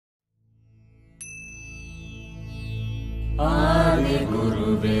Adi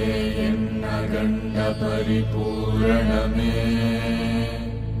Guruve Ennaganda Paripuraname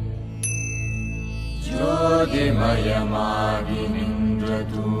Jyotimayamagi Nindra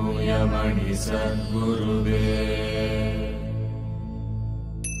Tuyamani Sadhguruve.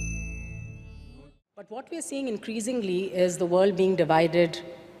 But what we are seeing increasingly is the world being divided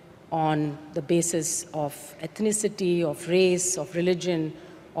on the basis of ethnicity, of race, of religion,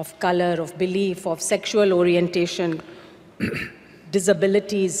 of color, of belief, of sexual orientation,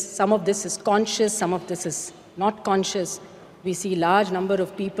 disabilities. Some of this is conscious, some of this is not conscious. We see large number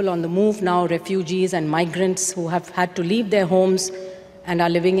of people on the move now, refugees and migrants who have had to leave their homes and are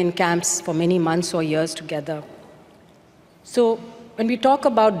living in camps for many months or years together. So when we talk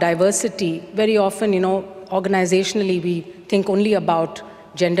about diversity, very often, organizationally we think only about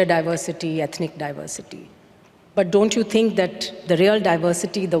gender diversity, ethnic diversity. But don't you think that the real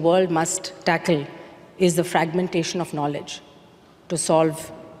diversity the world must tackle is the fragmentation of knowledge to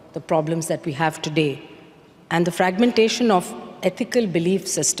solve the problems that we have today, and the fragmentation of ethical belief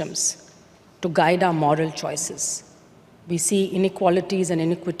systems to guide our moral choices? We see inequalities and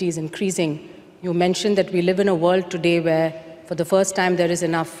iniquities increasing. You mentioned that we live in a world today where for the first time there is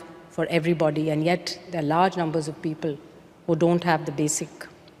enough for everybody, and yet there are large numbers of people who don't have the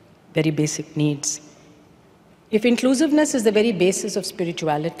very basic needs. If inclusiveness is the very basis of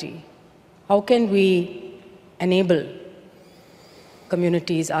spirituality, how can we enable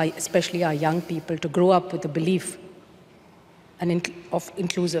communities, especially our young people, to grow up with the belief of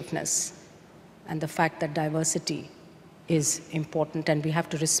inclusiveness and the fact that diversity is important and we have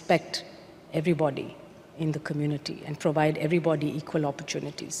to respect everybody in the community and provide everybody equal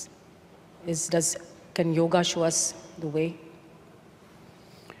opportunities? Can yoga show us the way?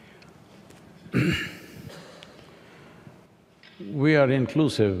 We are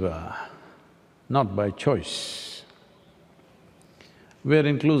inclusive not by choice. We are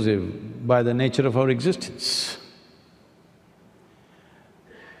inclusive by the nature of our existence.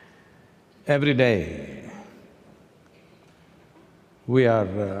 Every day, we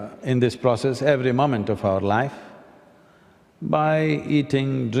are in this process, every moment of our life, by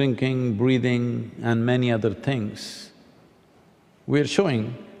eating, drinking, breathing and many other things, we are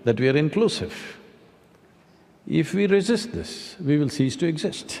showing that we are inclusive. If we resist this, we will cease to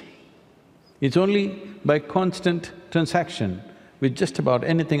exist. It's only by constant transaction with just about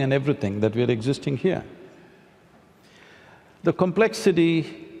anything and everything that we are existing here. The complexity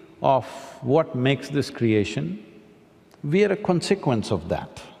of what makes this creation, we are a consequence of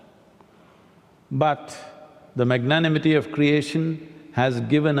that. But the magnanimity of creation has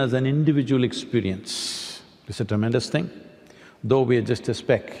given us an individual experience. It's a tremendous thing. Though we are just a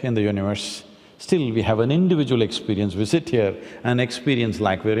speck in the universe, still we have an individual experience. We sit here and experience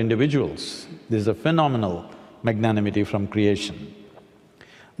like we're individuals. This is a phenomenal magnanimity from creation.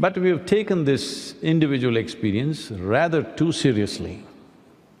 But we have taken this individual experience rather too seriously.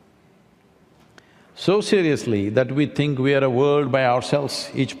 So seriously that we think we are a world by ourselves,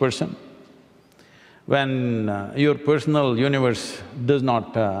 each person. When your personal universe does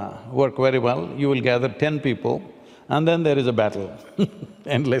not work very well, you will gather 10 people and then there is a battle.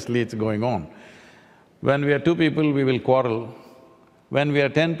 Endlessly it's going on. When we are 2 people, we will quarrel. When we are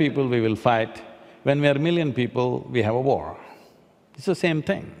 10 people, we will fight. When we are 1,000,000 people, we have a war. It's the same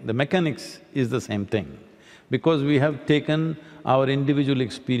thing. The mechanics is the same thing. Because we have taken our individual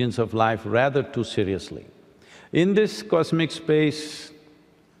experience of life rather too seriously. In this cosmic space,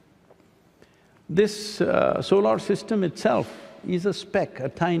 this solar system itself is a speck, a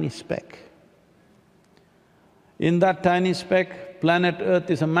tiny speck. In that tiny speck, planet Earth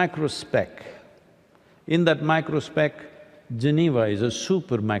is a microspeck. In that microspeck, Geneva is a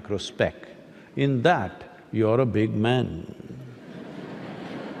super microspeck. In that, you're a big man.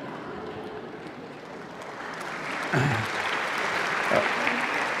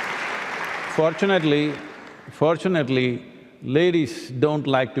 Fortunately, ladies don't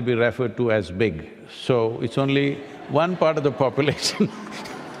like to be referred to as big, so it's only one part of the population.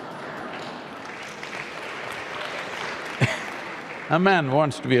 A man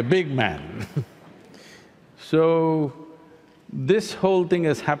wants to be a big man. So, this whole thing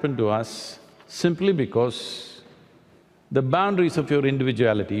has happened to us simply because the boundaries of your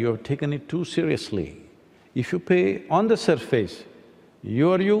individuality, you have taken it too seriously. If you pay on the surface,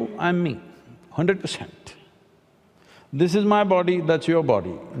 you are you, I'm me, 100%. This is my body, that's your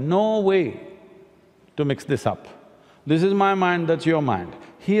body. No way to mix this up. This is my mind, that's your mind.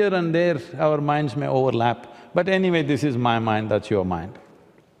 Here and there, our minds may overlap, but anyway, this is my mind, that's your mind.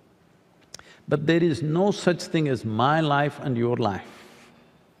 But there is no such thing as my life and your life.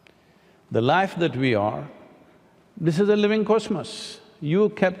 The life that we are, This is a living cosmos. You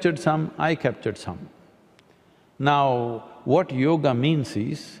captured some, I captured some. Now, what yoga means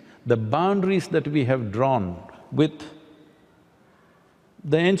is, the boundaries that we have drawn with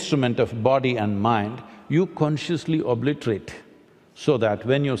the instrument of body and mind, you consciously obliterate, so that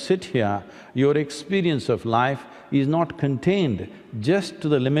when you sit here, your experience of life is not contained just to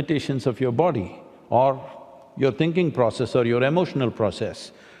the limitations of your body or your thinking process or your emotional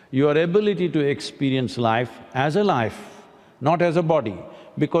process. Your ability to experience life as a life, not as a body.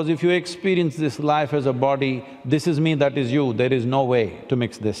 Because if you experience this life as a body, this is me, that is you, there is no way to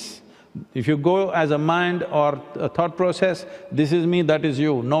mix this. If you go as a mind or a thought process, this is me, that is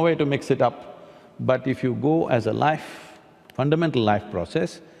you, no way to mix it up. But if you go as a life, fundamental life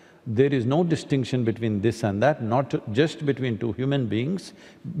process, there is no distinction between this and that, not just between two human beings,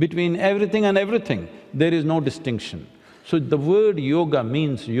 between everything and everything, there is no distinction. So the word yoga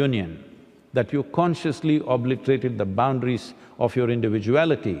means union, that you consciously obliterated the boundaries of your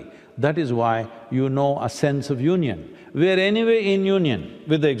individuality. That is why you know a sense of union. We are anyway in union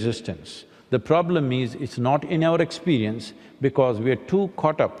with the existence. The problem is, it's not in our experience because we are too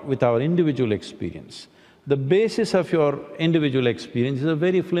caught up with our individual experience. The basis of your individual experience is a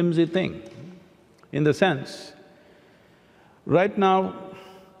very flimsy thing, in the sense, right now,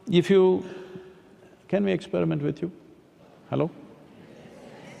 if you… Can we experiment with you? Hello?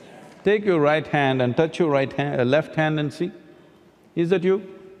 Take your right hand and touch your left hand and see. Is that you?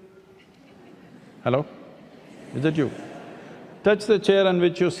 Hello? Is that you? Touch the chair on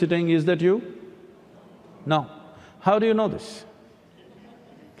which you're sitting, is that you? No. How do you know this?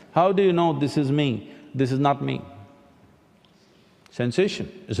 How do you know this is me, this is not me?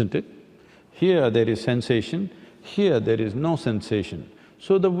 Sensation, isn't it? Here there is sensation, here there is no sensation.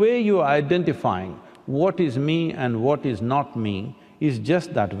 So the way you are identifying what is me and what is not me is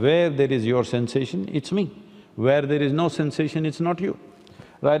just that where there is your sensation, it's me. Where there is no sensation, it's not you.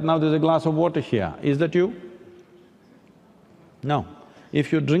 Right now there's a glass of water here, is that you? No.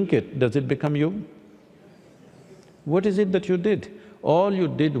 If you drink it, does it become you? What is it that you did? All you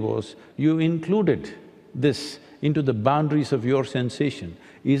did was, you included this into the boundaries of your sensation.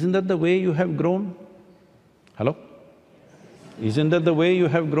 Isn't that the way you have grown? Hello? Isn't that the way you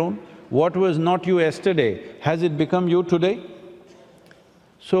have grown? What was not you yesterday, has it become you today?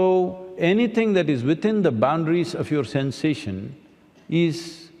 So, anything that is within the boundaries of your sensation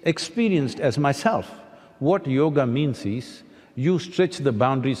is experienced as myself. What yoga means is, you stretch the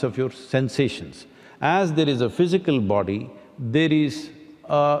boundaries of your sensations. As there is a physical body, there is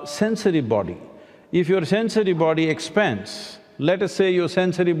a sensory body. If your sensory body expands, let us say your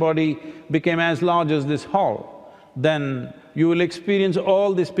sensory body became as large as this hall, then you will experience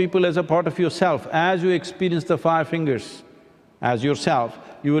all these people as a part of yourself. As you experience the 5 fingers as yourself,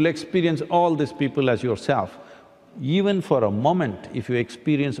 you will experience all these people as yourself. Even for a moment, if you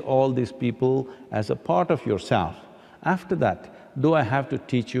experience all these people as a part of yourself, after that, do I have to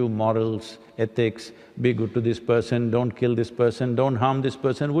teach you morals, ethics, be good to this person, don't kill this person, don't harm this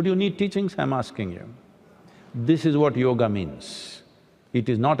person? Would you need teachings? I'm asking you. This is what yoga means. It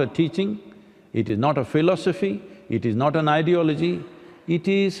is not a teaching, it is not a philosophy, it is not an ideology, it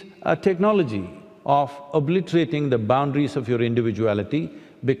is a technology of obliterating the boundaries of your individuality,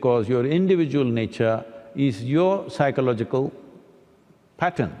 because your individual nature is your psychological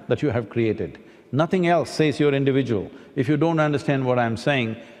pattern that you have created. Nothing else says you're individual. If you don't understand what I'm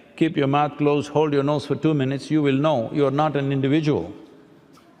saying, keep your mouth closed, hold your nose for 2 minutes, you will know you're not an individual.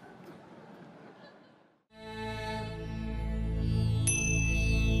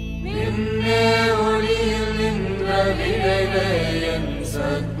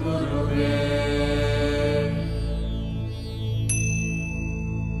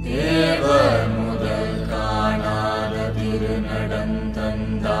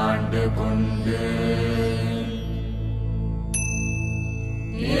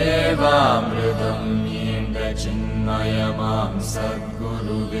 ஏவாமிருதம் ஈண்ட சின்மயமாம்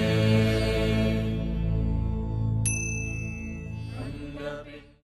சத்குருவே